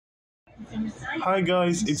Hi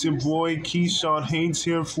guys, it's your boy Keishaun Haynes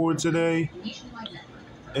here for today.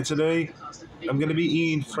 And today, I'm gonna be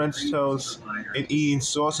eating French toast and eating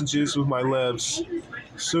sausages with my lips.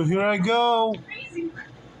 So here I go.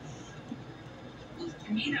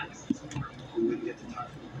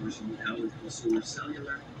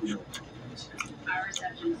 Our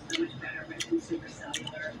reception is so much better with consumer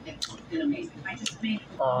cellular. It's been amazing. I just made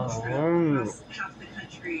Oh. across half the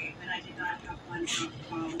country, and I did not have one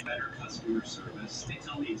phone. Better customer service. They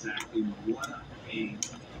tell me exactly what I'm paying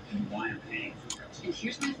and why I'm paying for it. And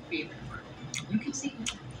here's my favorite part. You can save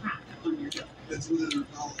half on your bill. That's within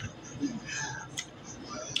half of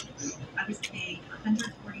my own bill. I was paying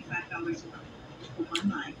 $145 a month for one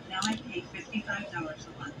line. Now I pay $55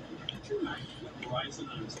 a month for two lines. Verizon,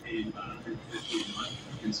 I was paying about $150 a month.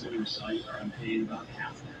 Consumer cellular, I'm paying about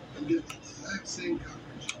half that. And get the exact same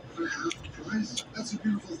coverage for half the price. That's a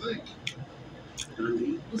beautiful thing.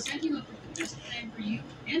 We'll set you up with the best plan for you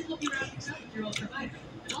and help you route things out with your old provider.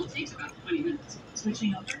 It all takes about 20 minutes.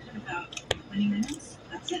 Switching over in about 20 minutes.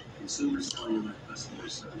 That's it. Consumer cellular customer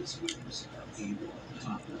service workers are able to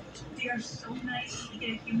top notes. They are so nice to get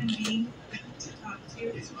a human being to talk to.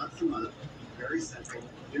 It's month to month, very simple.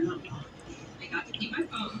 You're not wrong. I got to keep my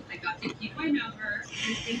phone. I got to keep my number. If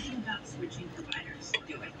you're thinking about switching providers,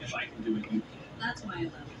 do it. If I can do it, you can. That's why I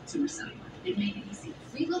love Consumer Cellular. They've made it easy.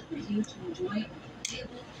 We look for you to enjoy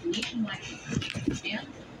stable, nationwide coverage and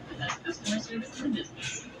the best customer service in the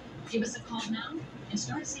business. Give us a call now and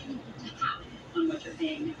start saving up to half on what you're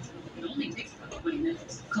paying now. It only takes about 20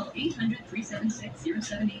 minutes. Call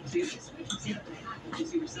 800-376-0782 to switch and save up to half with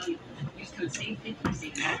Consumer Cellular. Use code SAVE50 to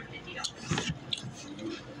save $50.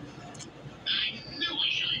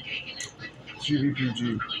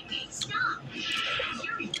 GVPG. Stop!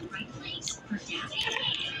 You're in the right place for gas.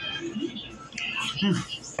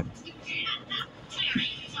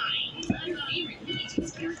 Your favorite Looney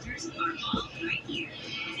Tunes characters are all right here.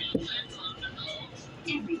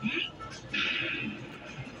 Every day.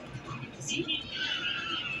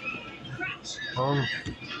 Crash. All in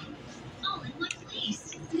one place.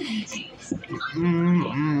 Looney Tunes.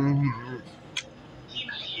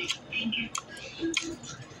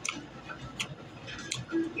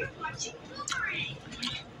 You're watching Boomerang.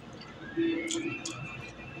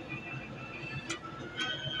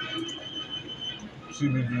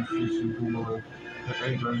 CBG, Boomerang.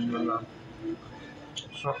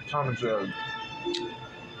 Tom and Jerry.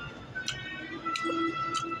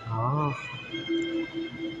 Ah.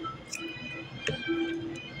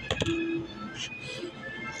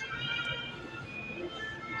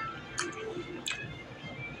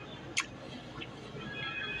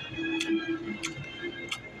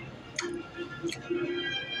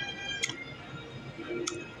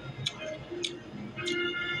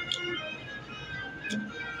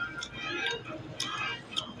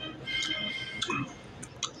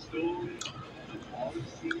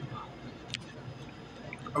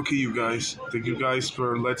 Okay, you guys. Thank you guys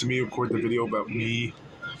for letting me record the video about me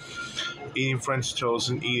eating French toast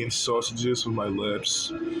and eating sausages with my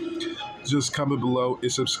lips. Just comment below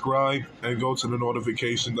and subscribe and go to the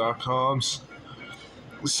notification.coms.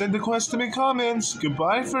 Send the question in comments.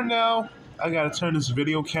 Goodbye for now. I gotta turn this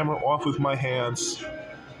video camera off with my hands.